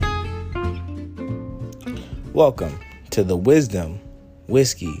Welcome to the Wisdom,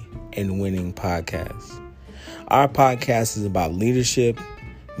 Whiskey, and Winning podcast. Our podcast is about leadership,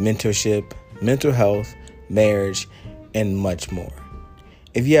 mentorship, mental health, marriage, and much more.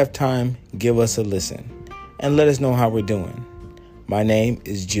 If you have time, give us a listen and let us know how we're doing. My name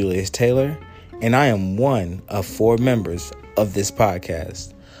is Julius Taylor, and I am one of 4 members of this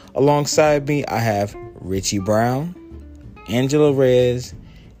podcast. Alongside me, I have Richie Brown, Angela Reyes,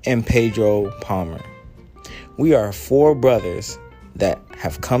 and Pedro Palmer. We are 4 brothers that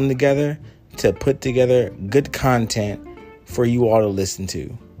have come together to put together good content for you all to listen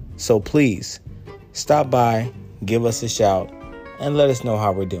to. So please stop by, give us a shout, and let us know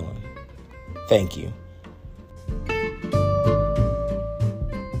how we're doing. Thank you.